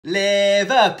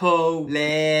Liverpool,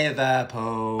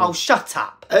 Liverpool. Oh, shut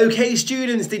up. Okay,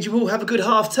 students, did you all have a good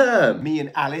half term? Me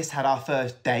and Alice had our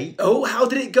first date. Oh, how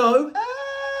did it go?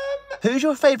 Who's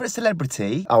your favourite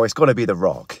celebrity? Oh, it's got to be The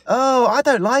Rock. Oh, I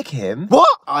don't like him.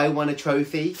 What? I won a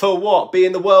trophy. For what?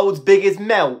 Being the world's biggest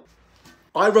melt.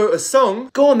 I wrote a song.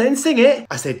 Go on then, sing it.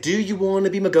 I said, do you want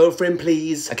to be my girlfriend,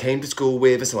 please? I came to school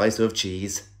with a slice of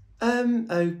cheese.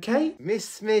 Okay. Miss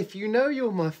Smith, you know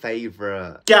you're my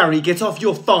favourite. Gary, get off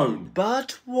your phone.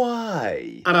 But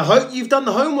why? And I hope you've done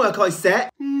the homework I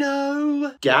set.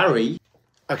 No. Gary.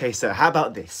 Okay, so how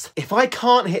about this? If I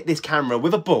can't hit this camera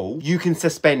with a ball, you can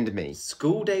suspend me.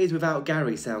 School days without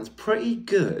Gary sounds pretty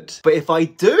good. But if I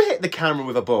do hit the camera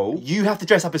with a ball, you have to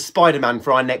dress up as Spider-Man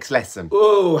for our next lesson.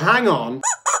 Oh, hang on.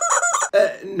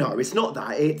 No, it's not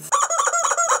that, it's...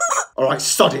 All right,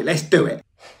 sod it, let's do it.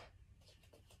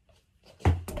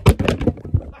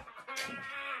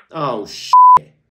 Oh,